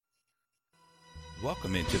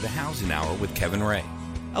Welcome into the Housing Hour with Kevin Ray,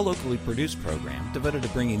 a locally produced program devoted to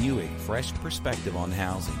bringing you a fresh perspective on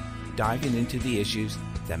housing, diving into the issues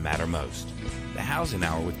that matter most. The Housing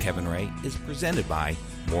Hour with Kevin Ray is presented by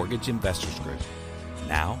Mortgage Investors Group.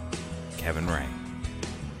 Now, Kevin Ray.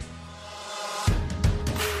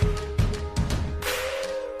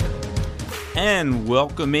 And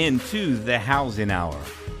welcome into the Housing Hour.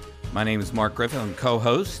 My name is Mark Griffin, I'm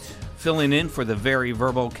co-host, filling in for the very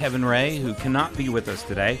verbal Kevin Ray, who cannot be with us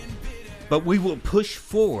today. But we will push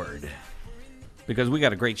forward because we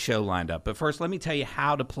got a great show lined up. But first, let me tell you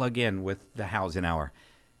how to plug in with the Housing Hour.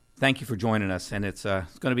 Thank you for joining us, and it's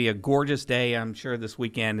going to be a gorgeous day. I'm sure this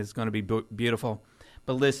weekend is going to be beautiful.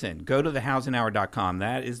 But listen, go to thehousinghour.com.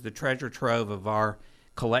 That is the treasure trove of our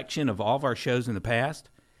collection of all of our shows in the past.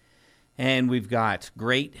 And we've got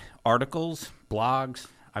great articles, blogs.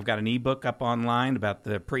 I've got an ebook up online about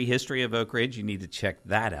the prehistory of Oak Ridge. You need to check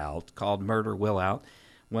that out, called Murder Will Out.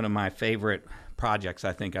 One of my favorite projects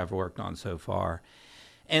I think I've worked on so far.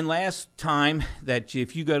 And last time, that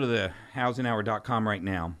if you go to the housinghour.com right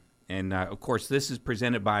now, and of course this is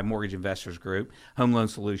presented by Mortgage Investors Group, Home Loan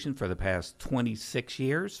Solution for the past 26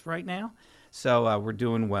 years right now. So we're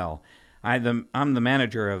doing well. I'm the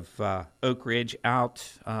manager of Oak Ridge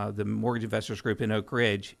the Mortgage Investors Group in Oak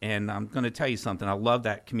Ridge, and I'm going to tell you something. I love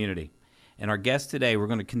that community. And our guest today, we're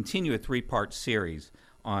going to continue a three-part series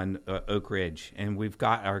on Oak Ridge. And we've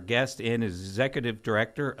got our guest in as Executive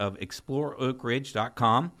Director of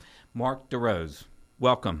ExploreOakRidge.com, Mark DeRose.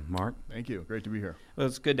 Welcome, Mark. Thank you. Great to be here. Well,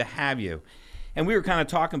 it's good to have you. And we were kind of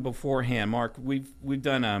talking beforehand, Mark. We've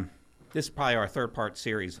done this is probably our third-part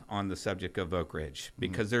series on the subject of Oak Ridge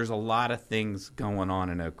because there's a lot of things going on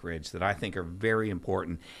in Oak Ridge that I think are very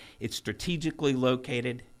important. It's strategically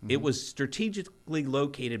located. It was strategically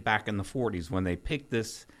located back in the 40s when they picked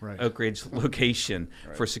this Oak Ridge location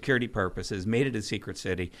for security purposes, made it a secret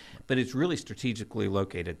city, but it's really strategically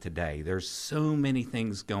located today. There's so many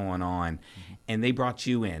things going on, and they brought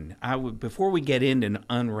you in. Before we get in and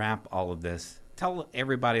unwrap all of this, tell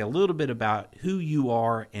everybody a little bit about who you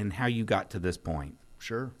are and how you got to this point.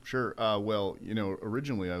 Sure. Well,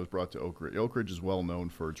 originally I was brought to Oak Ridge. Oak Ridge is well known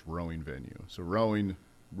for its rowing venue. So rowing,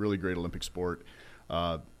 really great Olympic sport.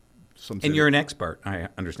 And you're an expert, I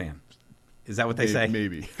understand. Is that what they say?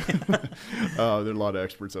 Maybe. There are a lot of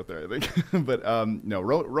experts out there, I think. But no,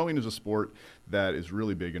 rowing is a sport that is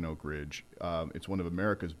really big in Oak Ridge. It's one of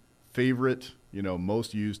America's favorite,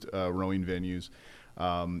 most used rowing venues.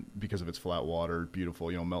 Because of its flat water, beautiful.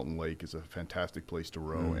 Melton Lake is a fantastic place to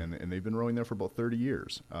row, and they've been rowing there for about 30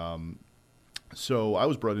 years. So I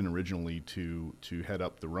was brought in originally to head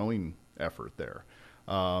up the rowing effort there,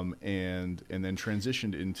 and then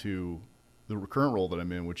transitioned into the current role that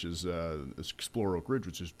I'm in, which is Explore Oak Ridge,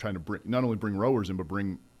 which is trying to not only bring rowers in, but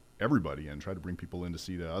bring everybody in, try to bring people in to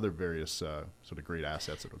see the other various sort of great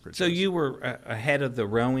assets at Oak Ridge. So you were ahead of the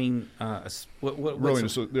rowing, the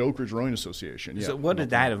Oak Ridge Rowing Association. Yeah. So what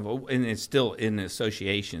did that involve? And it's still in the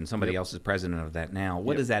association. Somebody else is president of that now.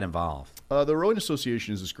 What does that involve? The Rowing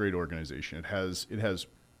Association is this great organization. It has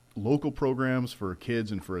local programs for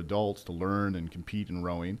kids and for adults to learn and compete in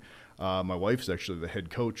rowing. My wife is actually the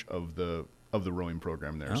head coach of the rowing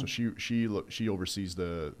program there. So she oversees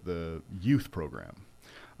the youth program.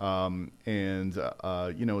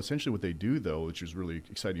 Essentially what they do, though, which is really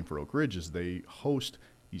exciting for Oak Ridge, is they host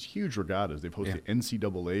these huge regattas. They've hosted the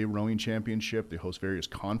NCAA rowing championship. They host various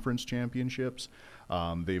conference championships.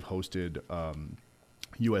 They've hosted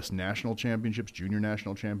U.S. national championships, junior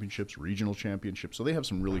national championships, regional championships. So they have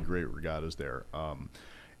some really great regattas there.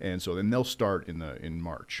 And so then they'll start in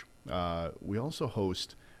March. We also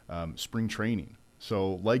host spring training.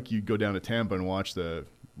 So like you go down to Tampa and watch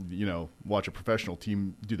watch a professional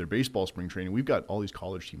team do their baseball spring training. We've got all these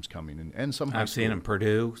college teams coming, and some I've seen them,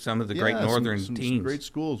 Purdue, some of the great northern teams. Some great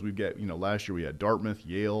schools. We've got, last year we had Dartmouth,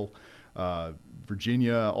 Yale,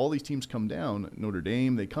 Virginia. All these teams come down, Notre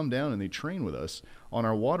Dame. They come down and they train with us on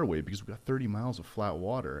our waterway because we've got 30 miles of flat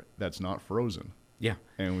water that's not frozen. Yeah.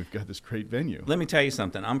 And we've got this great venue. Let me tell you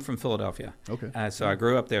something. I'm from Philadelphia. Okay. So I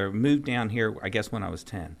grew up there, moved down here, I guess, when I was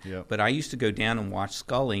 10. Yeah. But I used to go down and watch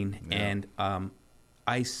sculling and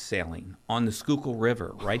ice sailing on the Schuylkill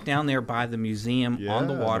River, right down there by the museum on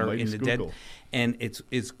the water in the dead. And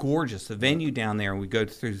it's gorgeous. The venue down there, and we go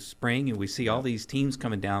through spring, and we see all these teams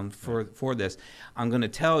coming down for this. I'm going to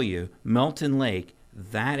tell you, Melton Lake,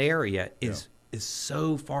 that area is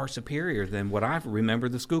so far superior than what I remember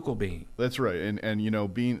the Schuylkill being. That's right.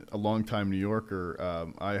 And being a longtime New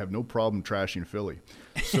Yorker, I have no problem trashing Philly.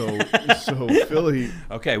 So Philly.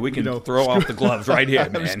 Okay, we can throw off the gloves right here,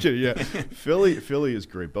 man. I'm just kidding. Yeah, Philly is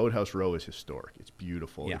great. Boathouse Row is historic. It's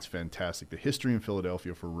beautiful. Yeah. It's fantastic. The history in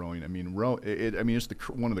Philadelphia for rowing. I mean, it's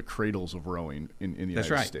one of the cradles of rowing in the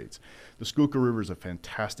United States. The Schuylkill River is a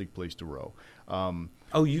fantastic place to row.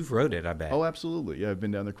 Oh, you've rowed it, I bet. Oh, absolutely. Yeah, I've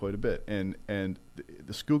been down there quite a bit. And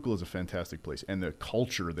the Schuylkill is a fantastic place, and the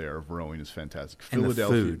culture there of rowing is fantastic.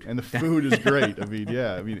 Philadelphia, and the food is great.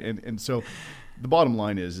 And so the bottom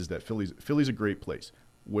line is that Philly's a great place.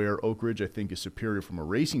 Where Oak Ridge, I think, is superior from a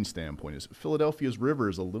racing standpoint is Philadelphia's river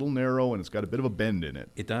is a little narrow and it's got a bit of a bend in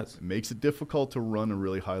it. It does. It makes it difficult to run a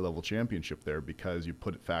really high-level championship there because you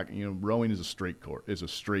put it rowing is a straight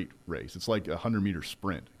race. It's like a 100-meter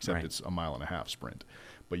sprint, except it's a 1.5 mile sprint.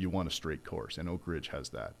 But you want a straight course, and Oak Ridge has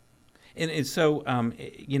that. And it's so and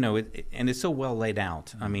it's so well laid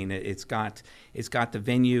out. I mean, it's got the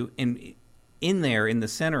venue in there in the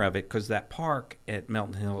center of it, because that park at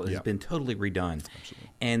Melton Hill has been totally redone. Absolutely.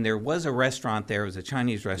 And there was a restaurant there. It was a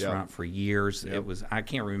Chinese restaurant for years. Yep. It was, I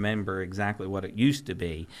can't remember exactly what it used to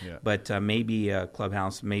be, but maybe a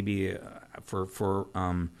clubhouse, maybe for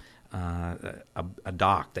a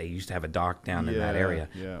dock. They used to have a dock down in that area.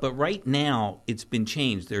 Yeah. But right now it's been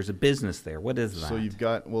changed. There's a business there. What is that? So you've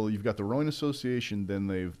got the Rowing Association. Then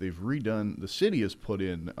they've redone. The city has put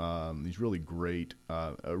in these really great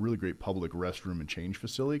public restroom and change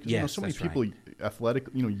facility, because so many people athletic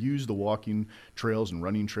use the walking trails and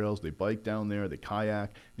running trails. They bike down there. They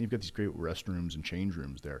kayak. And you've got these great restrooms and change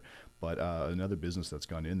rooms there. But another business that's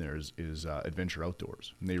gone in there is Adventure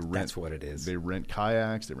Outdoors. And that's what it is. They rent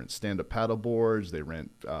kayaks, they rent stand-up paddle boards, they rent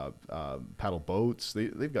paddle boats.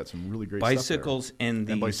 They've got some really great bicycles stuff there.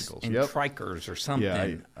 And bicycles and trikers or something.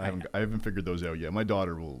 Yeah, I haven't figured those out yet. My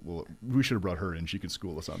daughter will. We should have brought her in. She could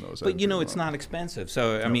school us on those. But it's not expensive.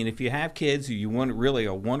 So I mean, if you have kids, you want really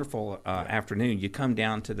a wonderful afternoon, you come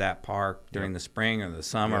down to that park during the spring or the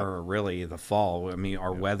summer or really the fall. I mean,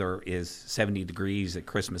 our weather is 70 degrees at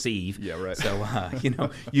Christmas Eve. Yeah, right. So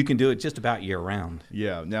you can do it just about year round.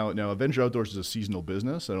 Yeah. Now Adventure Outdoors is a seasonal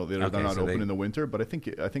business. I know they're not open in the winter, but I think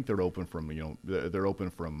they're open from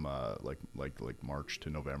like March to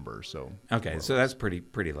November. So so that's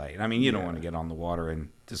pretty late. I mean, you don't want to get on the water in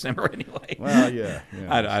December anyway. Well, yeah.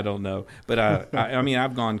 I don't know, but I mean,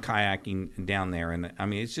 I've gone kayaking down there, and I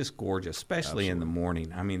mean, it's just gorgeous, especially in the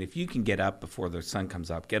morning. I mean, if you can get up before the sun comes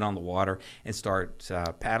up, get on the water and start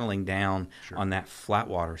paddling down on that flat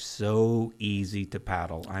water. So easy to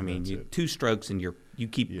paddle. I mean, two strokes and you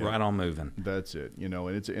keep right on moving. That's it.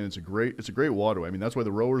 And it's a great waterway. I mean, that's why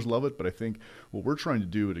the rowers love it. But I think what we're trying to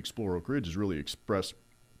do at Explore Oak Ridge is really express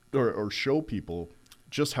or show people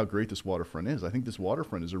just how great this waterfront is. I think this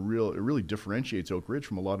waterfront it really differentiates Oak Ridge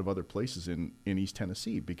from a lot of other places in East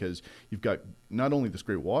Tennessee, because you've got not only this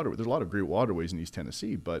great water. There's a lot of great waterways in East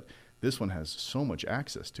Tennessee, but this one has so much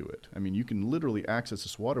access to it. I mean, you can literally access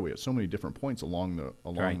this waterway at so many different points along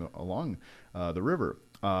the river.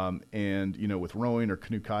 And with rowing or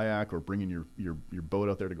canoe kayak or bringing your boat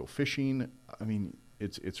out there to go fishing, I mean,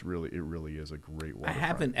 it really is a great waterfront. I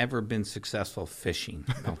haven't ever been successful fishing,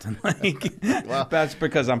 Melton Lake. Well, that's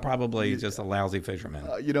because I'm probably just a lousy fisherman.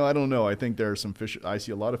 I don't know. I think there are some fish. I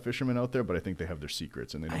see a lot of fishermen out there, but I think they have their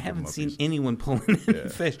secrets, and they don't. I haven't seen anyone pulling in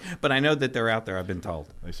fish, but I know that they're out there. I've been told.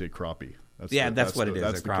 They say crappie. That's what it is.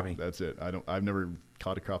 A crappie. That's it. I've never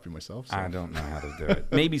caught a crappie myself. So. I don't know how to do it.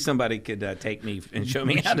 Maybe somebody could take me and show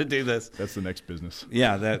me how to do this. That's the next business.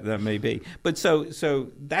 Yeah, that may be. But so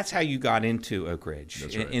that's how you got into Oak Ridge.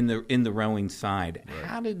 That's right. in the rowing side. Right.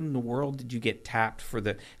 How in the world did you get tapped for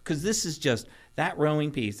because this is just that rowing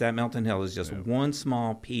piece, that Melton Hill is just one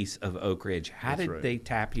small piece of Oak Ridge. How did they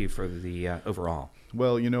tap you for the overall?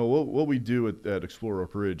 Well, what we do at Explore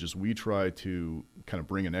Oak Ridge is we try to kind of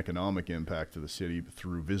bring an economic impact to the city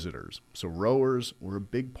through visitors. So rowers were a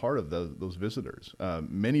big part of those visitors.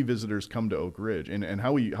 Many visitors come to Oak Ridge, and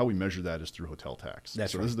how we measure that is through hotel tax.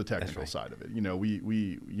 This is the technical side of it.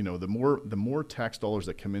 The more tax dollars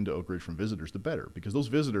that come into Oak Ridge from visitors, the better, because those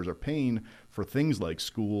visitors are paying for things like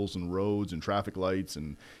schools and roads and traffic lights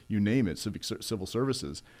and you name it, civil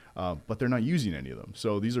services, but they're not using any of them.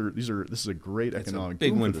 So this is a great economic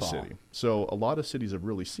big boom windfall for the city. So a lot of cities have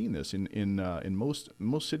really seen this. In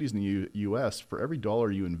most cities in the U.S., for every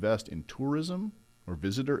dollar you invest in tourism or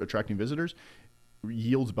attracting visitors,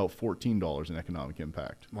 yields about $14 in economic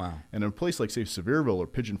impact. Wow. And in a place like, say, Sevierville or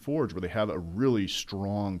Pigeon Forge, where they have a really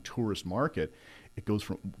strong tourist market, it goes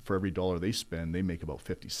for every dollar they spend, they make about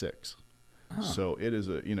 56. Oh. So it is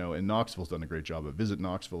and Knoxville's done a great job. Visit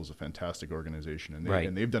Knoxville is a fantastic organization,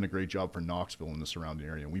 and they've done a great job for Knoxville and the surrounding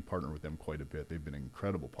area. And we partner with them quite a bit. They've been an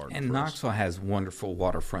incredible partner. And Knoxville has wonderful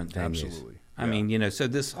waterfront venues. Absolutely. I mean, so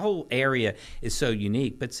this whole area is so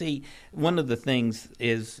unique. But see, one of the things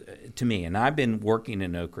is, to me, and I've been working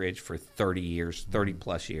in Oak Ridge for 30 years, 30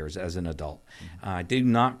 plus years as an adult. I did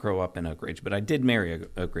not grow up in Oak Ridge, but I did marry an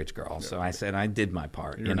Oak Ridge girl. So I said I did my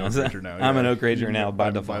part. You're an Oak Ridger now. I'm an Oak Ridger now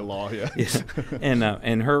by default. By law, yeah.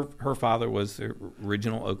 And her father was the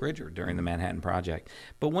original Oak Ridger during the Manhattan Project.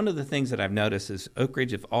 But one of the things that I've noticed is Oak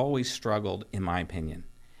Ridge have always struggled, in my opinion,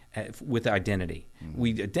 with identity.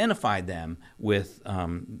 We identified them with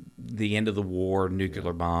the end of the war,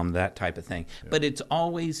 nuclear bomb, that type of thing. But it's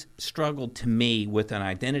always struggled to me with an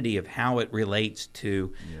identity of how it relates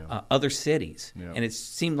to other cities. And it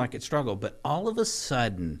seemed like it struggled. But all of a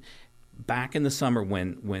sudden, back in the summer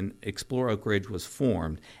when Explore Oak Ridge was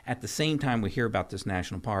formed, at the same time we hear about this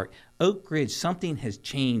national park, Oak Ridge, something has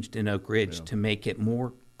changed in Oak Ridge to make it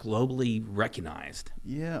more globally recognized.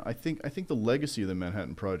 Yeah, I think the legacy of the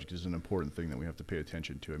Manhattan Project is an important thing that we have to pay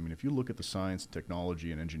attention to. I mean, if you look at the science,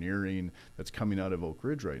 technology, and engineering that's coming out of Oak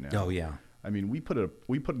Ridge right now. Oh yeah. I mean, we put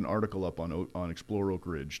an article up on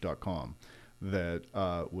exploreoakridge.com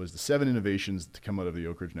that was the 7 innovations to come out of the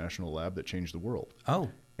Oak Ridge National Lab that changed the world. Oh.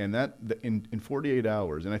 And that in 48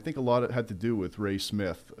 hours, and I think a lot of it had to do with Ray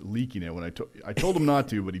Smith leaking it when I told him not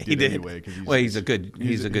to, but he did anyway. He's a good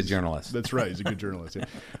journalist. That's right, he's a good journalist.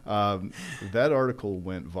 Yeah. That article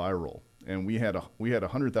went viral, and we had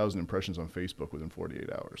 100,000 impressions on Facebook within 48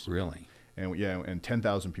 hours. Really? And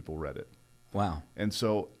 10,000 people read it. Wow. And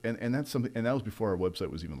so and that's something, and that was before our website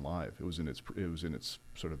was even live. It was in its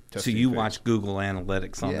sort of testing. So you phase. watch Google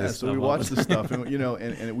Analytics on this? So we watched the stuff, and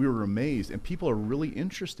and we were amazed. And people are really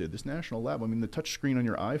interested. This national lab. I mean, the touch screen on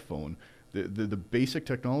your iPhone, the basic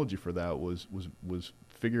technology for that was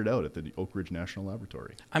figured out at the Oak Ridge National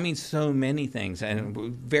Laboratory. I mean, so many things. And a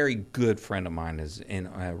very good friend of mine is in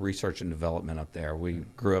research and development up there. We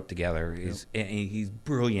grew up together. He's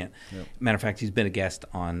brilliant. Yep. Matter of fact, he's been a guest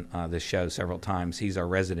on this show several times. He's our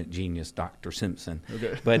resident genius, Dr. Simpson.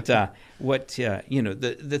 Okay. But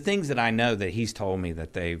the things that I know that he's told me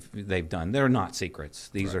that they've done, they're not secrets.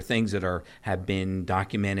 These are things that have been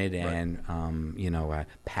documented and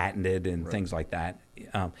patented and things like that.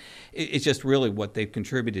 It's just really what they've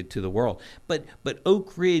contributed to the world. But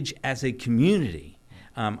Oak Ridge as a community,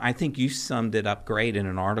 I think you summed it up great in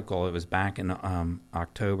an article. It was back in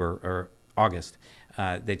October or August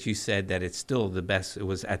that you said that it's still the best. It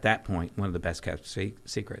was at that point one of the best kept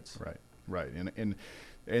secrets. Right. And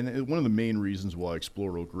one of the main reasons why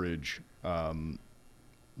Explore Oak Ridge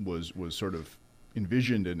was sort of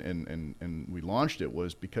envisioned and we launched it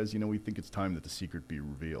was because we think it's time that the secret be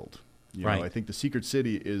revealed. I think the Secret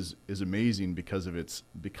City is amazing because of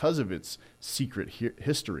its secret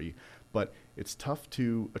history, but it's tough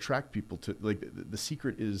to attract people to the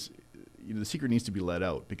secret is the secret needs to be let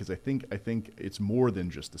out because I think it's more than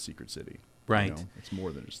just the Secret City. Right. It's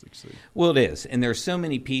more than just the city. Well, it is, and there's so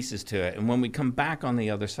many pieces to it. And when we come back on the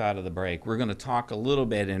other side of the break, we're going to talk a little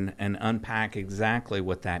bit and unpack exactly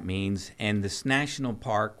what that means, and this national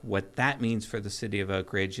park, what that means for the city of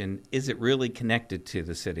Oak Ridge, and is it really connected to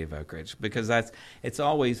the city of Oak Ridge? Because it's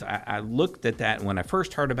always, I looked at that, and when I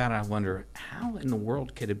first heard about it, I wonder, how in the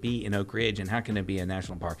world could it be in Oak Ridge, and how can it be a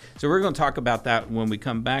national park? So we're going to talk about that when we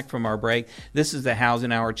come back from our break. This is the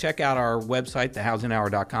Housing Hour. Check out our website,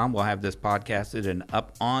 thehousinghour.com. We'll have this podcasted and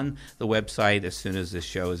up on the website as soon as this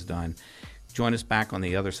show is done. Join us back on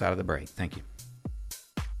the other side of the break. Thank you.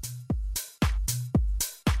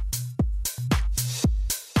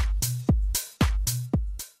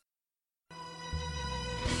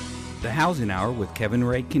 The Housing Hour with Kevin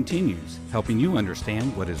Ray continues, helping you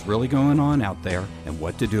understand what is really going on out there and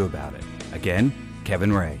what to do about it. Again,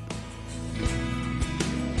 Kevin Ray.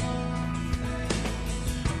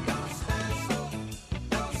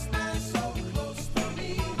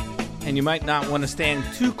 And you might not want to stand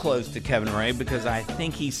too close to Kevin Ray because I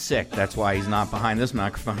think he's sick. That's why he's not behind this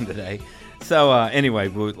microphone today. So anyway,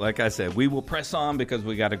 like I said, we will press on because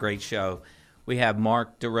we got a great show. We have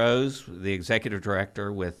Mark DeRose, the executive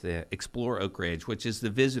director with Explore Oak Ridge, which is the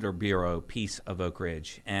visitor bureau piece of Oak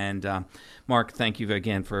Ridge. And Mark, thank you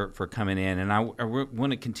again for coming in. And I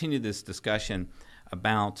want to continue this discussion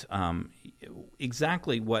about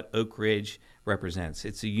exactly what Oak Ridge represents.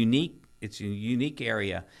 It's a unique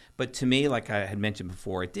area, but to me, like I had mentioned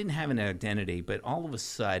before, it didn't have an identity, but all of a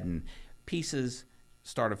sudden, pieces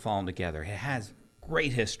started falling together. It has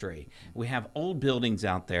great history. We have old buildings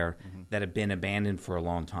out there that have been abandoned for a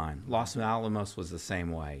long time. Los Alamos was the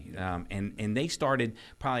same way. And they started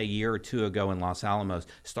probably a year or two ago in Los Alamos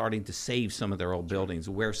starting to save some of their old buildings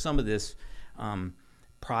where some of this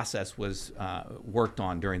process was worked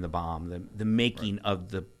on during the bomb, the making of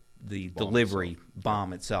the the Bomb delivery itself.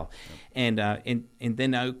 bomb itself. And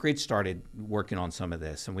then Oak Ridge started working on some of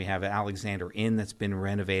this, and we have Alexander Inn that's been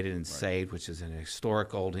renovated and saved, which is an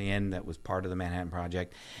historic old inn that was part of the Manhattan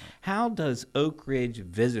Project. How does Oak Ridge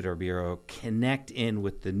Visitor Bureau connect in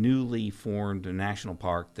with the newly formed national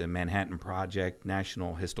park, the Manhattan Project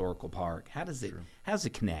National Historical Park? How does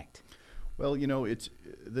it connect? Well, it's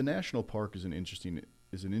the national park is an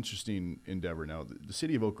interesting endeavor. Now, the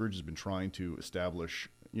city of Oak Ridge has been trying to establish,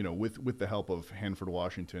 with the help of Hanford,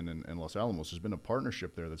 Washington, and Los Alamos, there's been a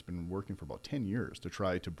partnership there that's been working for about 10 years to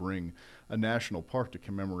try to bring a national park to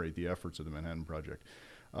commemorate the efforts of the Manhattan Project.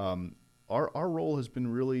 Our role has been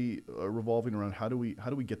really revolving around how do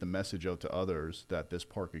we get the message out to others that this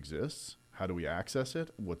park exists? How do we access it?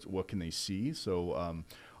 What can they see? So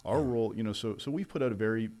our role, so we've put out a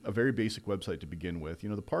very basic website to begin with.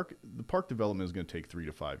 The park development is going to take 3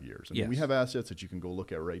 to 5 years. I mean, we have assets that you can go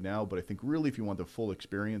look at right now, but I think really if you want the full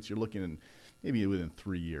experience, you're looking in maybe within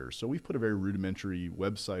 3 years. So we've put a very rudimentary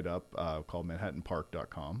website up called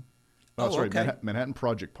ManhattanPark.com. Sorry, okay.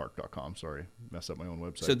 ManhattanProjectPark.com. Sorry, messed up my own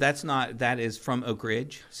website. So that is from Oak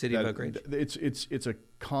Ridge, City of Oak Ridge? It's a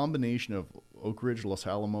combination of Oak Ridge, Los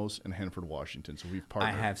Alamos, and Hanford, Washington. So we've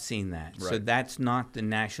partnered. I have seen that. Right. So that's not the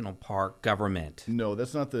National Park government. No,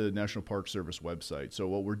 that's not the National Park Service website. So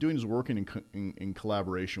what we're doing is working in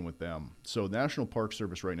collaboration with them. So the National Park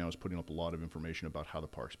Service right now is putting up a lot of information about how the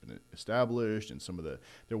park's been established and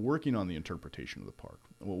they're working on the interpretation of the park.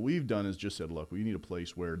 And what we've done is just said, look, we need a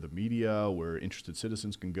place where the media, where interested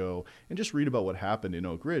citizens can go and just read about what happened in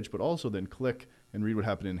Oak Ridge, but also then click and read what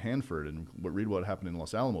happened in Hanford and read what happened in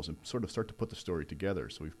Los Alamos and sort of start to put the story together.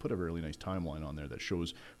 So we've put a really nice timeline on there that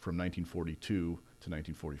shows from 1942 to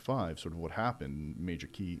 1945 sort of what happened, major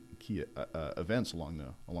key events along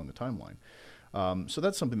the timeline. So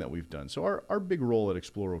that's something that we've done. So our big role at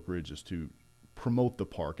Explore Oak Ridge is to promote the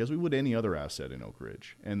park as we would any other asset in Oak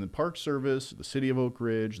Ridge. And the Park Service, the City of Oak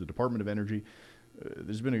Ridge, the Department of Energy,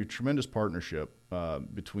 there's been a tremendous partnership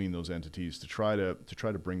between those entities to try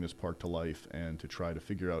to bring this park to life and to try to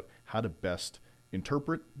figure out how to best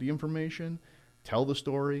interpret the information, tell the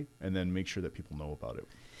story, and then make sure that people know about it.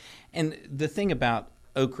 And the thing about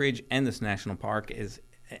Oak Ridge and this national park is,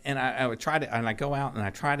 and I would try to, and I go out and I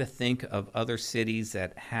try to think of other cities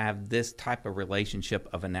that have this type of relationship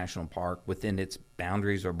of a national park within its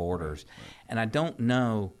boundaries or borders, and I don't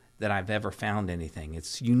know that I've ever found anything.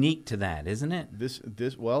 It's unique to that, isn't it?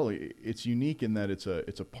 It's unique in that it's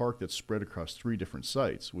a park that's spread across 3 different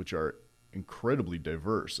sites, which are incredibly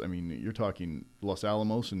diverse. I mean, you're talking Los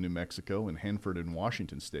Alamos in New Mexico and Hanford in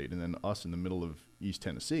Washington State, and then us in the middle of East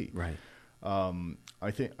Tennessee. Right.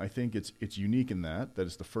 I think it's unique in that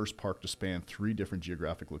it's the first park to span 3 different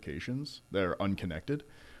geographic locations that are unconnected.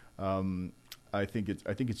 I think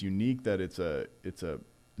it's unique that it's a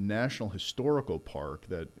national historical park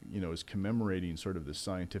that is commemorating sort of this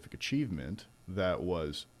scientific achievement that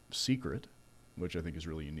was secret, which I think is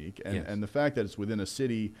really unique, and the fact that it's within a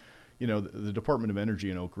city. The Department of Energy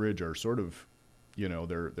and Oak Ridge are sort of,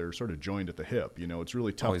 they're sort of joined at the hip. It's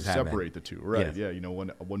really tough Always to separate the two, right? Yes. Yeah.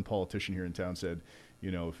 One politician here in town said,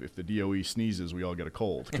 if the DOE sneezes, we all get a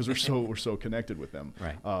cold because we're so connected with them,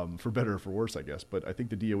 right? For better or for worse, I guess. But I think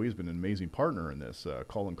the DOE has been an amazing partner in this.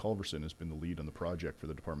 Colin Culverson has been the lead on the project for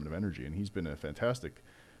the Department of Energy, and he's been a fantastic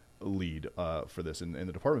lead for this. And the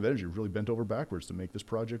Department of Energy really bent over backwards to make this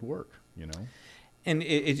project work. And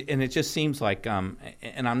it just seems like, and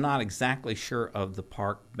I'm not exactly sure of the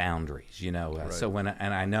park boundaries, Right. So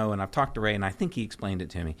I know, and I've talked to Ray, and I think he explained it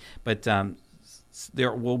to me, but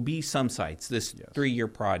there will be some sites, this 3-year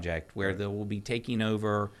project, where they will be taking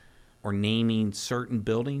over or naming certain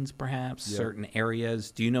buildings, perhaps, certain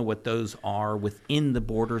areas. Do you know what those are within the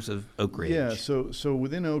borders of Oak Ridge? Yeah, so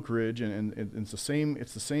within Oak Ridge, and it's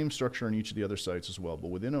the same structure on each of the other sites as well, but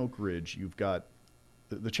within Oak Ridge, you've got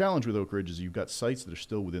the challenge with Oak Ridge is you've got sites that are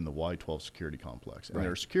still within the Y-12 security complex, and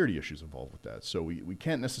there are security issues involved with that. So we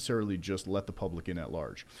can't necessarily just let the public in at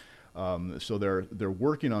large. So they're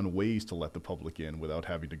working on ways to let the public in without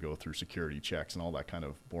having to go through security checks and all that kind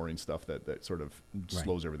of boring stuff that sort of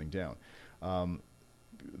slows everything down.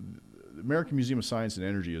 The American Museum of Science and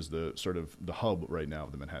Energy is the sort of the hub right now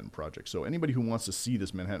of the Manhattan Project. So anybody who wants to see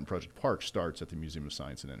this Manhattan Project Park starts at the Museum of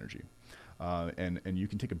Science and Energy. And you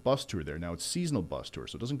can take a bus tour there. Now, it's seasonal bus tour,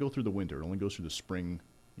 so it doesn't go through the winter. It only goes through the spring,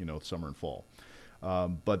 summer and fall.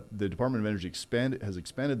 But the Department of Energy has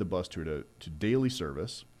expanded the bus tour to daily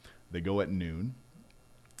service. They go at noon.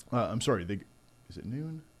 Is it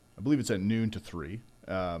noon? I believe it's at noon to 3.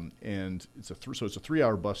 And it's a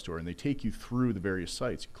 3-hour bus tour, and they take you through the various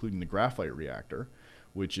sites, including the graphite reactor,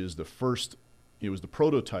 which is the first it was the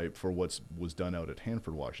prototype for what was done out at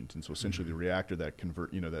Hanford, Washington. So essentially, the reactor that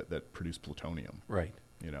that produced plutonium. Right.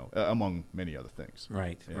 Among many other things.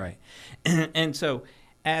 Right. Yeah. Right. And so,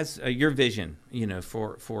 as your vision,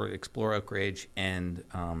 for Explore Oak Ridge and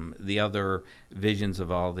the other visions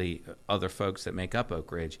of all the other folks that make up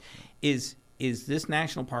Oak Ridge, is this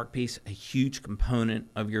national park piece a huge component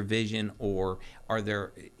of your vision, or are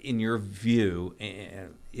there, in your view,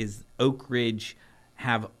 is Oak Ridge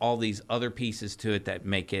have all these other pieces to it that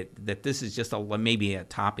make it that this is just maybe a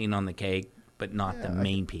topping on the cake, but not the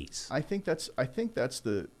main piece? I think that's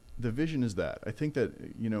the vision is that. I think that,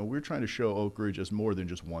 we're trying to show Oak Ridge as more than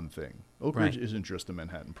just one thing. Oak Ridge isn't just the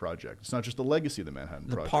Manhattan Project. It's not just the legacy of the Manhattan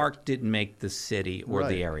Project. The park didn't make the city or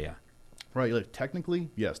the area. Right. Like, technically,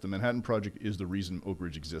 yes, the Manhattan Project is the reason Oak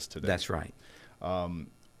Ridge exists today. That's right.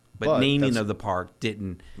 But naming of the park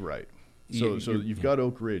didn't. Right. So you've got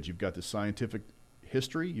Oak Ridge. You've got the scientific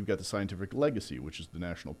history. You've got the scientific legacy, which is the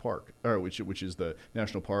national park, or which is the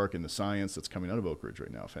national park and the science that's coming out of Oak Ridge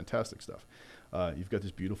right now. Fantastic stuff. You've got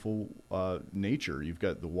this beautiful nature. You've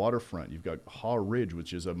got the waterfront. You've got Haw Ridge,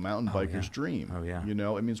 which is a mountain biker's dream. Oh, yeah.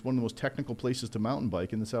 It's one of the most technical places to mountain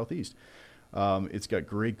bike in the Southeast. It's got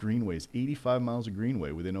great greenways, 85 miles of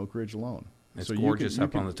greenway within Oak Ridge alone. It's gorgeous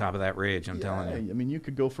up on the top of that ridge. I'm telling you. I mean, you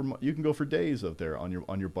can go for days up there on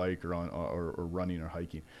your bike or or running or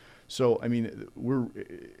hiking. So, I mean,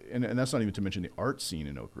 and that's not even to mention the art scene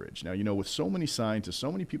in Oak Ridge. Now, with so many scientists,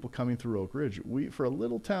 so many people coming through Oak Ridge, for a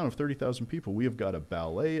little town of 30,000 people, we have got a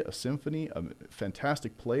ballet, a symphony, a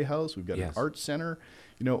fantastic playhouse. We've got an art center.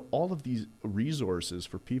 All of these resources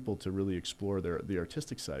for people to really explore the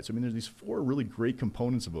artistic side. So, I mean, there's these 4 really great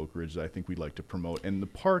components of Oak Ridge that I think we'd like to promote. And the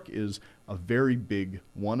park is a very big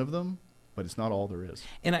one of them. But it's not all there is.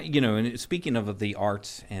 And and speaking of the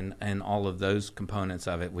arts and all of those components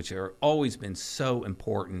of it, which are always been so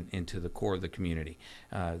important into the core of the community,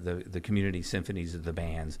 the community symphonies of the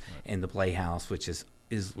bands and the Playhouse, which is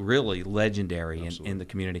really legendary in the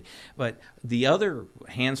community. But the other,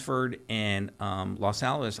 Hansford and Los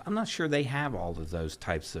Alamos, I'm not sure they have all of those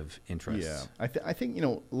types of interests. Yeah, I think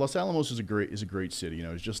Los Alamos is a great city.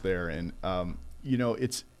 It's just there, and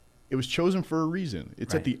it was chosen for a reason.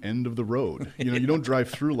 It's at the end of the road. You don't drive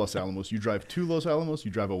through Los Alamos. You drive to Los Alamos.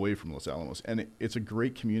 You drive away from Los Alamos, and it's a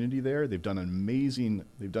great community there. They've done amazing.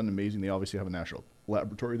 They obviously have a national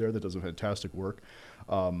laboratory there that does a fantastic work,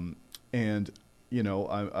 and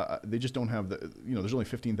they just don't have there's only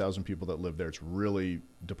 15,000 people that live there. It's really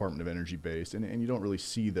Department of Energy based, and you don't really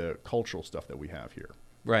see the cultural stuff that we have here.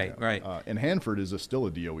 Right. And Hanford is still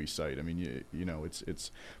a DOE site. I mean,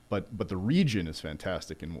 but the region is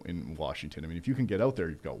fantastic in Washington. I mean, if you can get out there,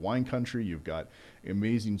 you've got wine country, you've got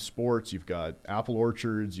amazing sports, you've got apple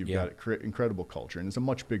orchards, you've got incredible culture, and it's a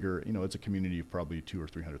much bigger. It's a community of probably 200,000 or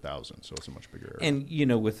 300,000, so it's a much bigger area.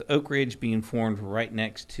 And with Oak Ridge being formed right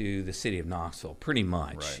next to the city of Knoxville, pretty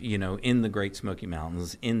much, in the Great Smoky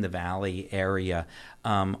Mountains, in the Valley area,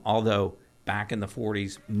 although back in the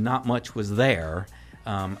 40s, not much was there.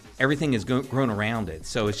 Everything has grown around it,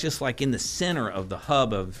 so it's just like in the center of the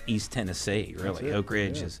hub of East Tennessee. Really, Oak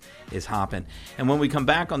Ridge is hopping. And when we come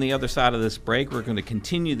back on the other side of this break, we're going to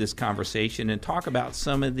continue this conversation and talk about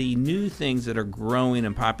some of the new things that are growing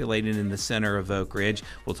and populating in the center of Oak Ridge.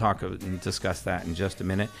 We'll talk and discuss that in just a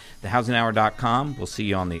minute. TheHousingHour.com. We'll see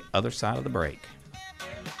you on the other side of the break.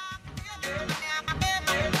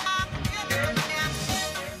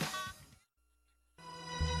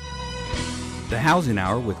 The Housing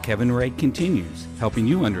Hour with Kevin Ray continues, helping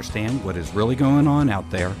you understand what is really going on out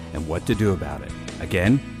there and what to do about it.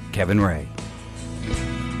 Again, Kevin Ray.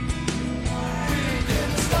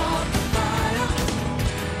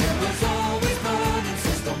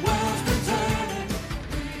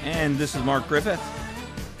 And this is Mark Griffith,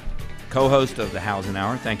 co-host of the Housing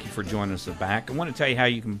Hour. Thank you for joining us back. I want to tell you how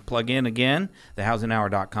you can plug in again,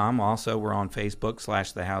 thehousinghour.com. Also, we're on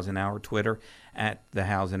Facebook / The Housing Hour, Twitter at The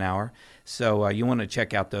Housing Hour. So you want to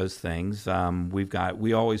check out those things.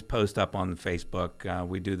 We always post up on Facebook.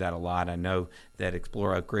 We do that a lot. I know that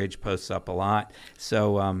Explore Oak Ridge posts up a lot.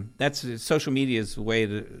 So that's social media is a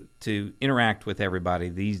way to interact with everybody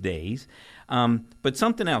these days. But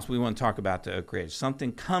something else we want to talk about to Oak Ridge,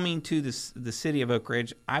 something coming to the city of Oak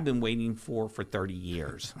Ridge I've been waiting for 30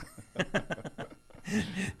 years.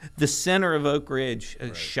 The center of Oak Ridge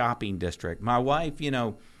shopping district. My wife,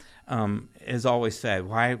 has always said,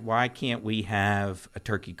 why can't we have a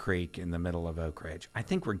Turkey Creek in the middle of Oak Ridge? I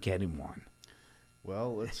think we're getting one.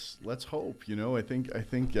 Well, let's hope. I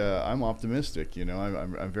think I'm optimistic.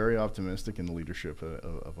 I'm very optimistic in the leadership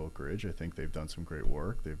of Oak Ridge. I think they've done some great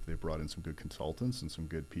work. They've brought in some good consultants and some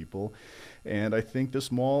good people, and I think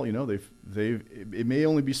this mall, it may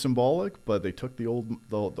only be symbolic, but they took the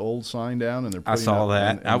old sign down and they're. I saw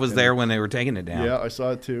that. I was there when they were taking it down. Yeah, I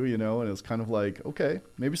saw it too. And it's kind of like, okay,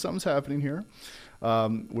 maybe something's happening here.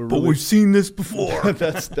 We've seen this before.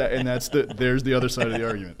 There's the other side of the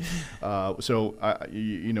argument. So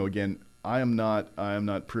again, I am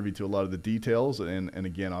not privy to a lot of the details, and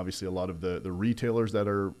again, obviously, a lot of the retailers that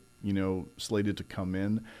are slated to come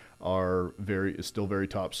in is still very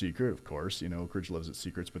top secret. Of course, Oak Ridge loves its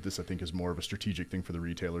secrets, but this I think is more of a strategic thing for the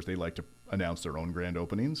retailers. They like to announce their own grand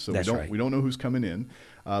openings, so we don't know who's coming in,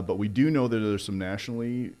 but we do know that there's some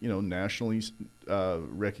nationally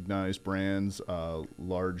recognized brands,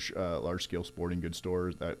 large scale sporting goods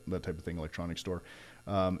stores, that type of thing, electronic store,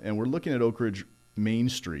 and we're looking at Oak Ridge Main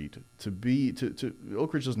Street to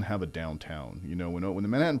Oak Ridge doesn't have a downtown. When the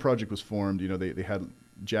Manhattan Project was formed, they had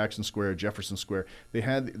Jackson Square, Jefferson Square. They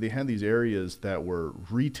had these areas that were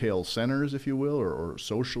retail centers, if you will, or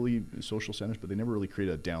social centers, but they never really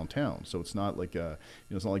created a downtown. So it's not like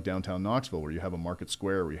it's not like downtown Knoxville where you have a market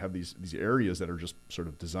square where you have these areas that are just sort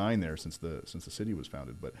of designed there since the city was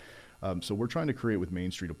founded. But so we're trying to create with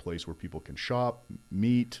Main Street a place where people can shop,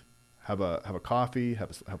 meet, have a coffee,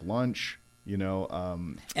 have lunch.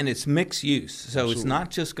 And it's mixed use, so absolutely. It's not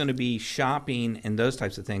just going to be shopping and those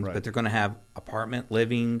types of things, right. But they're going to have apartment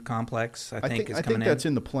living complex. I think that's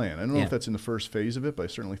in the plan. I don't know if that's in the first phase of it, but I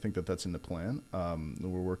certainly think that's in the plan.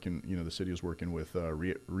 We're working. The city is working with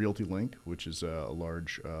Realty Link, which is a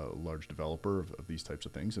large developer of these types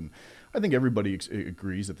of things, and I think everybody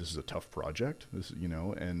agrees that this is a tough project.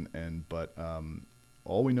 But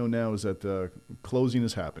all we know now is that closing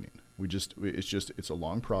is happening. It's a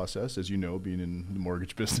long process, as you know, being in the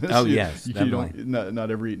mortgage business. Oh yes, definitely.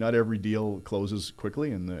 Not every deal closes quickly,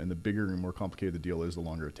 and the bigger and more complicated the deal is, the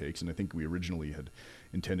longer it takes. And I think we originally had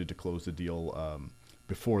intended to close the deal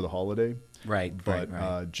before the holiday. Right.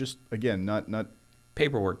 But just again, not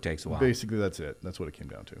paperwork takes a while. Basically, that's it. That's what it came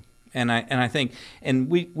down to. And I think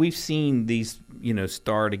we've seen these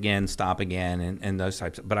start again, stop again, and those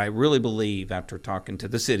types of, but I really believe after talking to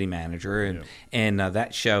the city manager and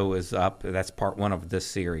that show is up, that's part one of this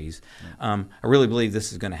series. I really believe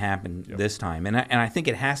this is going to happen this time, and I think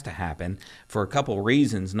it has to happen for a couple of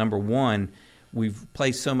reasons. Number one, we've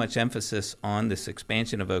placed so much emphasis on this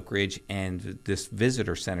expansion of Oak Ridge and this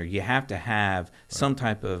visitor center. You have to have some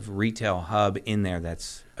type of retail hub in there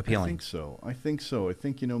that's appealing. I think so. I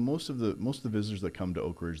think most of the visitors that come to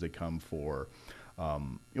Oak Ridge, they come for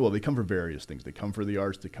they come for various things. They come for the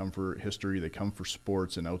arts, they come for history, they come for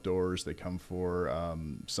sports and outdoors, they come for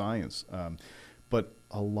science. But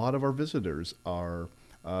a lot of our visitors are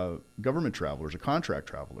government travelers or contract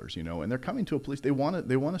travelers, and they're coming to a place they want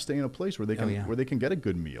to stay in a place where they can get a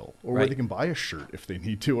good meal, or where they can buy a shirt if they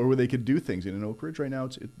need to, or where they could do things. And in Oak Ridge right now,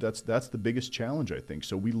 that's the biggest challenge, I think.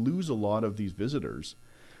 So we lose a lot of these visitors,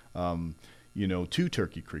 to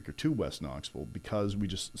Turkey Creek or to West Knoxville because we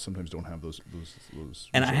just sometimes don't have those resources.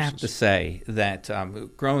 And I have to say that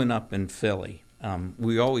growing up in Philly,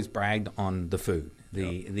 we always bragged on the food.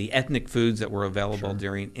 The ethnic foods that were available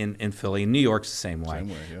in Philly. In New York's the same way.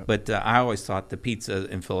 But I always thought the pizza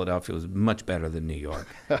in Philadelphia was much better than New York.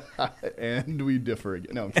 And we differ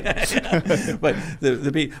again. No, I'm kidding. But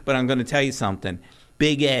but I'm going to tell you something.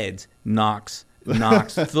 Big Ed's knocks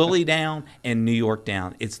Philly down and New York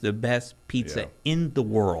down. It's the best pizza in the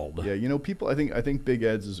world. Yeah, people. I think Big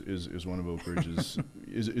Ed's is one of Oak Ridge's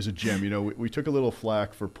is a gem. We took a little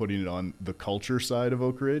flack for putting it on the culture side of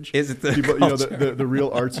Oak Ridge. Is it the people, culture? The real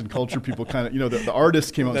arts and culture people kind of the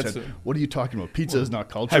artists came out and said, "What are you talking about? Pizza is not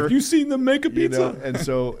culture." Have you seen them make a pizza? And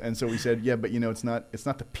so we said, but it's not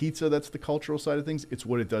the pizza that's the cultural side of things. It's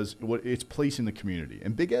what it does, what its place in the community.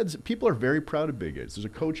 And Big Ed's, people are very proud of Big Ed's. There's a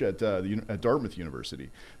coach at Dartmouth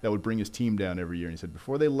University that would bring his team down every year, and he said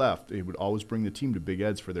before they left, he would always bring the team to Big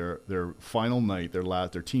Ed's for their final night,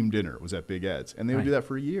 their team dinner was at Big Ed's, and they would do that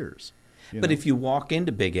for years. But if you walk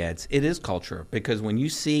into Big Ed's, it is culture, because when you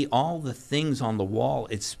see all the things on the wall,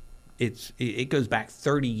 it goes back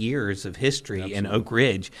 30 years of history in Oak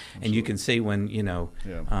Ridge, and you can see when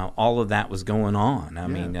all of that was going on. I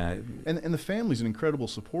mean, and the family's an incredible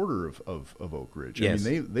supporter of Oak Ridge. Yes. I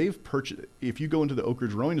mean, they've purchased. If you go into the Oak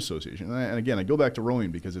Ridge Rowing Association, and again, I go back to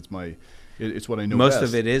rowing because it's what I know most best.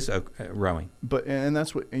 of it is rowing. But and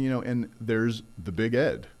that's what and there's the Big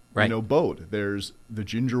Ed. Right. Boat. There's the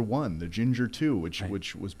Ginger 1, the Ginger 2,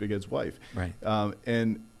 which was Big Ed's wife. Right.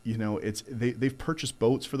 And they've purchased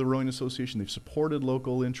boats for the Rowing Association. They've supported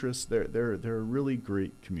local interests. They're a really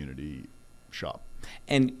great community shop.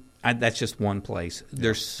 And that's just one place.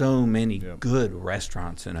 There's so many good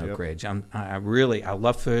restaurants in Oak Ridge. I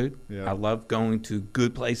love food. I love going to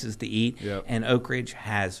good places to eat. And Oak Ridge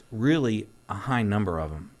has really a high number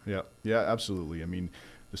of them. Yeah, absolutely. I mean,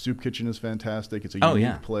 the soup kitchen is fantastic. It's a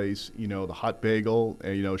unique place. The Hot Bagel.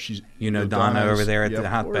 She's Donna over there at the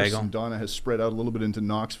Hot Bagel. And Donna has spread out a little bit into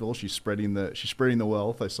Knoxville. She's spreading the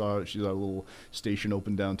wealth. I saw she's got a little station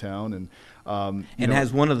open downtown, and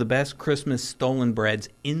has one of the best Christmas stolen breads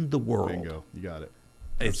in the world. Bingo, you got it.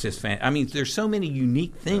 It's just fantastic. I mean, there's so many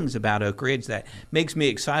unique things about Oak Ridge that makes me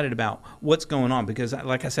excited about what's going on because,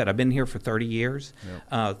 like I said, I've been here for 30 years,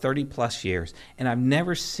 30 plus years, and I've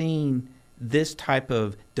never seen this type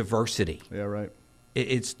of diversity. Yeah, right.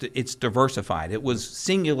 It's diversified. It was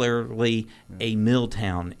singularly a mill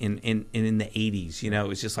town in the 80s. It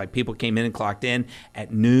was just like people came in and clocked in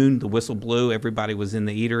at noon. The whistle blew. Everybody was in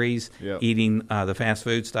the eateries eating the fast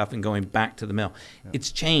food stuff and going back to the mill.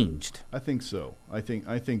 It's changed. I think so. I think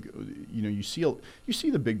you see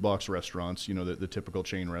the big box restaurants. The typical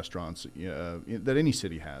chain restaurants that any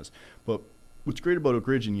city has, but what's great about Oak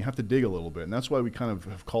Ridge, and you have to dig a little bit, and that's why we kind of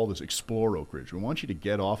have called this Explore Oak Ridge. We want you to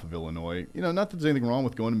get off of Illinois. Not that there's anything wrong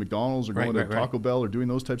with going to McDonald's or going to Taco Bell or doing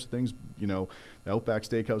those types of things. The Outback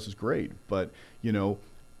Steakhouse is great, but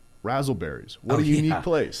Razzleberries, what a unique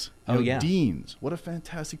place. Dean's, what a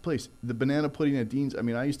fantastic place. The banana pudding at Dean's. I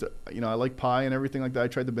mean, I used to, I like pie and everything like that. I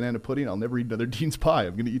tried the banana pudding. I'll never eat another Dean's pie.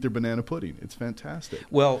 I'm going to eat their banana pudding. It's fantastic.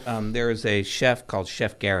 Well, there is a chef called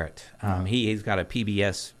Chef Garrett. He's got a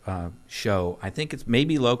PBS show. I think it's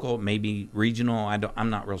maybe local, maybe regional. I'm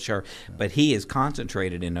not real sure. But he is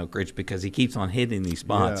concentrated in Oak Ridge because he keeps on hitting these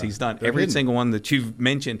spots. He's done every single one that you've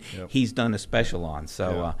mentioned. He's done a special on.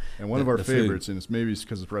 So, and one of our favorites, and it's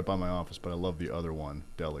because it's right by my office, but I love the other one,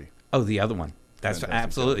 Deli. Oh, the other one. That's fantastic.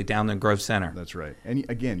 Absolutely down in Grove Center. That's right. And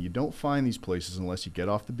again, you don't find these places unless you get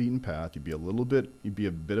off the beaten path. You'd be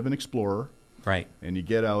a bit of an explorer. Right. And you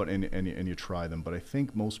get out and you try them. But I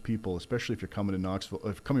think most people, especially if you're coming to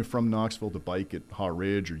Knoxville, coming from Knoxville to bike at Haw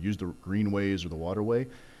Ridge or use the greenways or the waterway,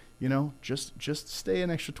 just stay an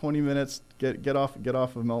extra 20 minutes, get off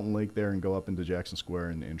of Mountain Lake there and go up into Jackson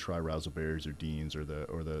Square and try Razzleberries or Dean's or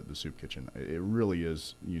the soup kitchen. It really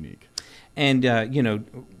is unique. And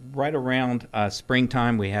right around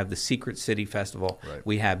springtime, we have the Secret City Festival. Right.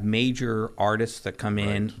 We have major artists that come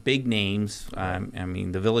in, big names. I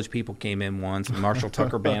mean, the Village People came in once. The Marshall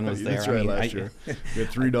Tucker Band was there. That's right, last year. We had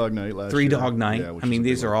Three Dog Night last year. Three Dog Night. Yeah,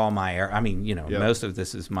 these are all my era. I mean, most of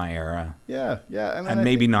this is my era. Yeah. And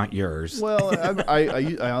maybe not yours. Well,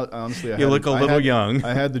 I honestly, you look a little young.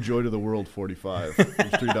 I had the Joy to the World 45. It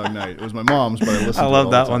was Three Dog Night. It was my mom's, but I listened to it all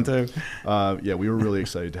love that one too. We were really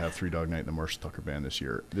excited to have Three Dog Night and the Marshall Tucker Band this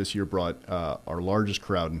year. This year brought our largest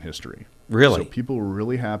crowd in history. Really? So people were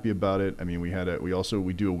really happy about it. I mean, we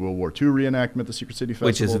do a World War II reenactment at the Secret City Festival,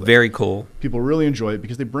 which is very cool. People really enjoy it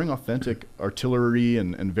because they bring authentic artillery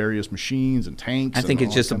and various machines and tanks. I think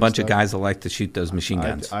it's just a bunch of guys that like to shoot those machine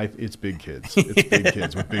guns. It's big kids. It's big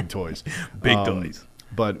kids with big toys. Big toys.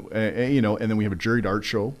 But and then we have a juried art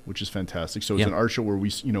show, which is fantastic. So it's an art show where we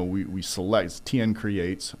select. TN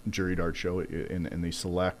creates a juried art show, and they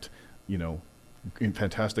select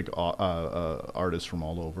fantastic artists from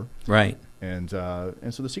all over. Right. And so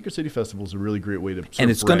the Secret City Festival is a really great way to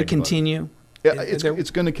and it's going to continue. Yeah,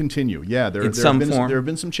 it's going to continue. Yeah, there have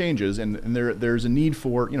been some changes, and there's a need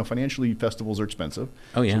for, financially festivals are expensive.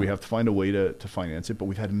 Oh yeah. So we have to find a way to finance it. But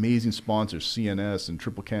we've had amazing sponsors, CNS and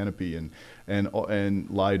Triple Canopy and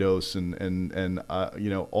Leidos and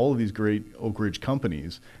all of these great Oak Ridge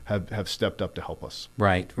companies have stepped up to help us.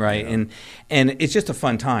 Right. And it's just a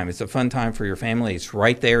fun time. It's a fun time for your family. It's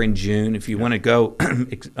right there in June. If you want to go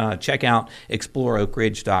check out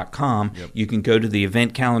exploreoakridge.com, you can go to the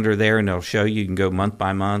event calendar there, and it'll show you. You can go month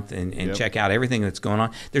by month and check out everything that's going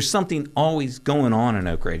on. There's something always going on in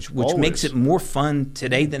Oak Ridge, which makes it more fun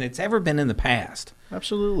today than it's ever been in the past.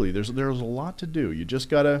 Absolutely. There's a lot to do. You just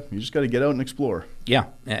gotta get out and explore. Yeah,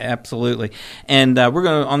 absolutely. And we're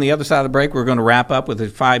going to, on the other side of the break, we're going to wrap up with a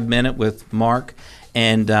 5-minute with Mark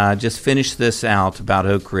and just finish this out about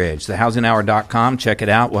Oak Ridge. TheHousingHour.com. Check it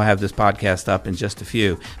out. We'll have this podcast up in just a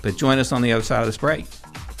few. But join us on the other side of this break.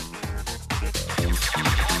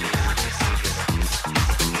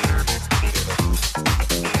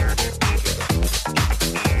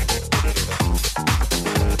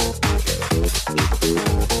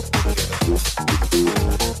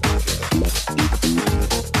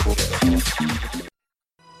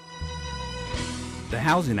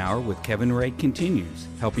 Housing Hour with Kevin Ray continues,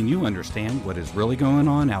 helping you understand what is really going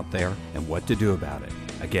on out there and what to do about it.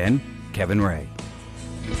 Again, Kevin Ray.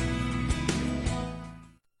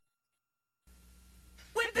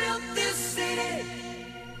 We built this city.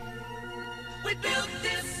 We built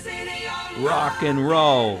this city on Rock and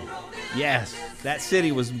roll. Yes, that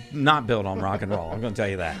city was not built on rock and roll. I'm going to tell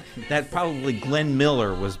you that. That probably Glenn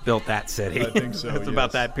Miller was built that city. I think so, It's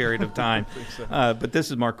about that period of time. I think so. But this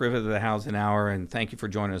is Mark Griffith of the Housing Hour, and thank you for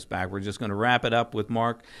joining us back. We're just going to wrap it up with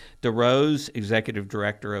Mark DeRose, Executive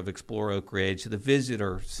Director of Explore Oak Ridge, the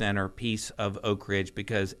visitor center piece of Oak Ridge,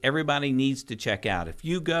 because everybody needs to check out. If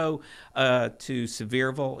you go to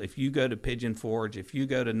Sevierville, if you go to Pigeon Forge, if you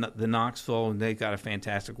go to the Knoxville, and they've got a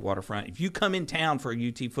fantastic waterfront, if you come in town for a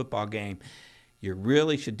UT football game, you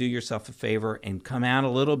really should do yourself a favor and come out a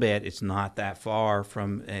little bit. It's not that far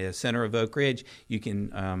from the center of Oak Ridge. You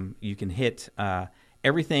can hit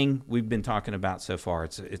everything we've been talking about so far.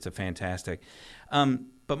 It's a fantastic.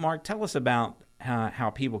 But Mark, tell us about how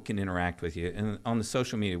people can interact with you and on the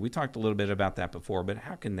social media. We talked a little bit about that before, but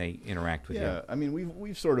how can they interact with you? Yeah, I mean,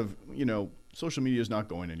 we've sort of, social media is not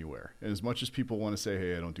going anywhere. And as much as people want to say,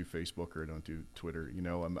 hey, I don't do Facebook or I don't do Twitter,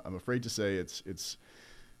 I'm afraid to say it's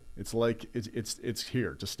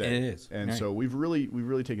here to stay. It is. And right. so we've really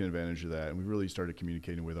taken advantage of that, and we've really started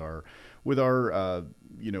communicating with our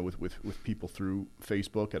with people through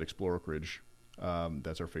Facebook at Explore Oak Ridge.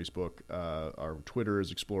 That's our Facebook. Our Twitter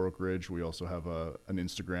is Explore Oak Ridge. We also have an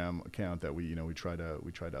Instagram account that we try to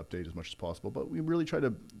update as much as possible. But we really try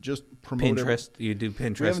to just promote Pinterest. You do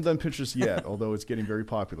Pinterest. We haven't done Pinterest yet, although it's getting very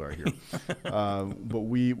popular here. But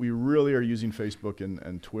we really are using Facebook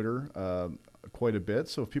and Twitter quite a bit.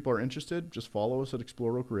 So if people are interested, just follow us at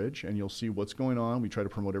Explore Oak Ridge, and you'll see what's going on. We try to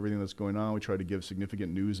promote everything that's going on. We try to give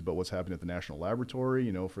significant news about what's happening at the National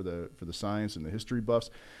Laboratory, for the science and the history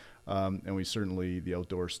buffs. And we certainly, the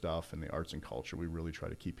outdoor stuff and the arts and culture, we really try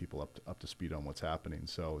to keep people up to speed on what's happening.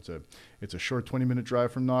 So it's a short 20-minute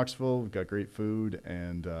drive from Knoxville. We've got great food,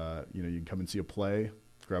 and you can come and see a play,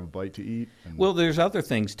 grab a bite to eat. Well, there's other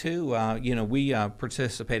things too. We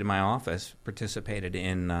participated. My office participated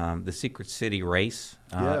in the Secret City race.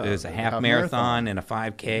 It was a half marathon and a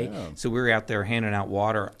 5K. Yeah. So we were out there handing out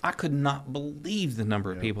water. I could not believe the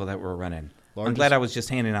number of people that were running. I'm glad I was just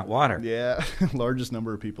handing out water. Yeah, largest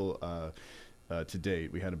number of people to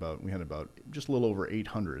date. We had about just a little over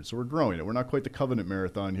 800. So we're growing it. We're not quite the Covenant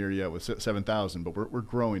Marathon here yet with 7,000, but we're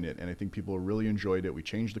growing it, and I think people really enjoyed it. We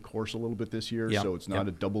changed the course a little bit this year, so it's not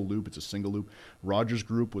a double loop; it's a single loop. Rogers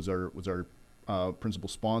Group was our principal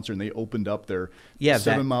sponsor, and they opened up their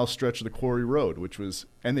 7-mile stretch of the Quarry Road,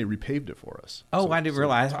 and they repaved it for us. Oh, so, I didn't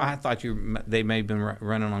realize. I thought they may have been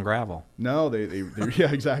running on gravel. No, they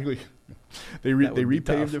yeah, exactly. They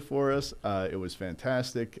repaved it for us. It was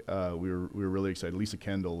fantastic. We were really excited. Lisa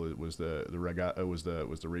Kendall was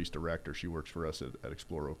the race director. She works for us at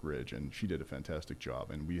Explore Oak Ridge, and she did a fantastic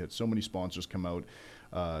job. And we had so many sponsors come out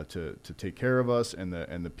to take care of us, and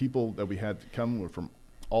the people that we had come were from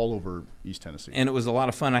all over East Tennessee. And it was a lot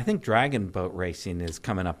of fun. I think dragon boat racing is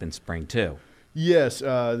coming up in spring too. Yes,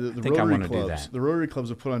 the Rotary clubs. The Rotary clubs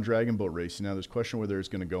have put on dragon boat racing. Now, there's a question whether it's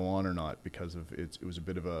going to go on or not because of it was a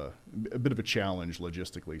bit of a challenge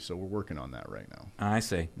logistically. So we're working on that right now. I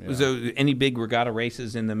see. Yeah. So, any big regatta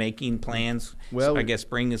races in the making plans? Well, I guess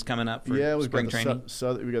spring is coming up for spring training.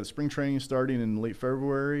 We got spring training starting in late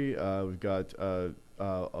February. We've got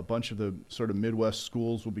a bunch of the sort of Midwest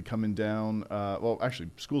schools will be coming down.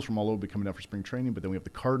 Actually, schools from all over will be coming down for spring training. But then we have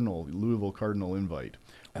the Louisville Cardinal Invite,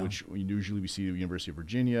 which usually we see at the University of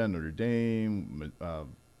Virginia, Notre Dame,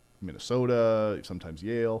 Minnesota, sometimes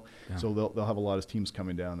Yale. Yeah. So they'll have a lot of teams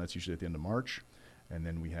coming down. That's usually at the end of March. And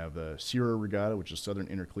then we have the Sierra Regatta, which is Southern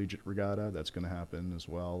Intercollegiate Regatta. That's going to happen as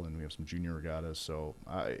well. And we have some junior regattas. So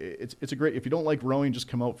it's a great, if you don't like rowing, just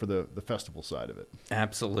come out for the festival side of it.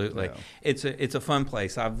 Absolutely. Yeah. It's a fun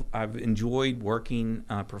place. I've enjoyed working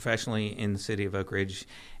professionally in the city of Oak Ridge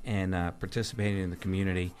and participating in the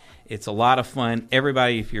community. It's a lot of fun.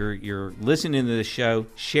 Everybody, if you're listening to this show,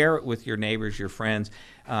 share it with your neighbors, your friends.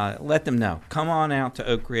 Let them know. Come on out to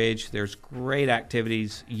Oak Ridge. There's great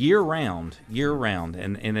activities year-round,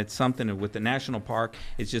 and it's something with the national park.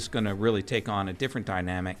 It's just going to really take on a different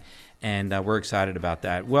dynamic, and we're excited about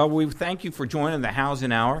that. Well, we thank you for joining the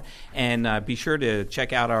Housing Hour, and be sure to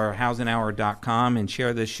check out our housinghour.com and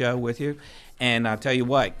share this show with you. And I'll tell you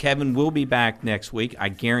what, Kevin will be back next week. I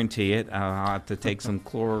guarantee it. I'll have to take some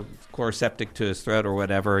chloroseptic to his throat or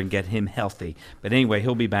whatever and get him healthy. But anyway,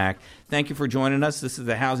 he'll be back. Thank you for joining us. This is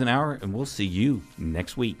the Housing Hour, and we'll see you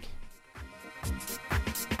next week.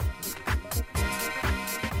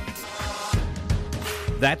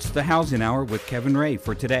 That's the Housing Hour with Kevin Ray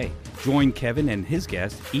for today. Join Kevin and his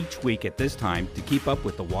guests each week at this time to keep up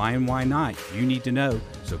with the why and why not you need to know,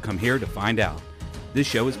 so come here to find out. This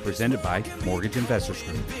show is presented by Mortgage Investors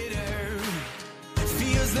Group.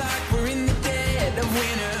 Feels like we're in the dead of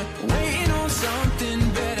winter, waiting on some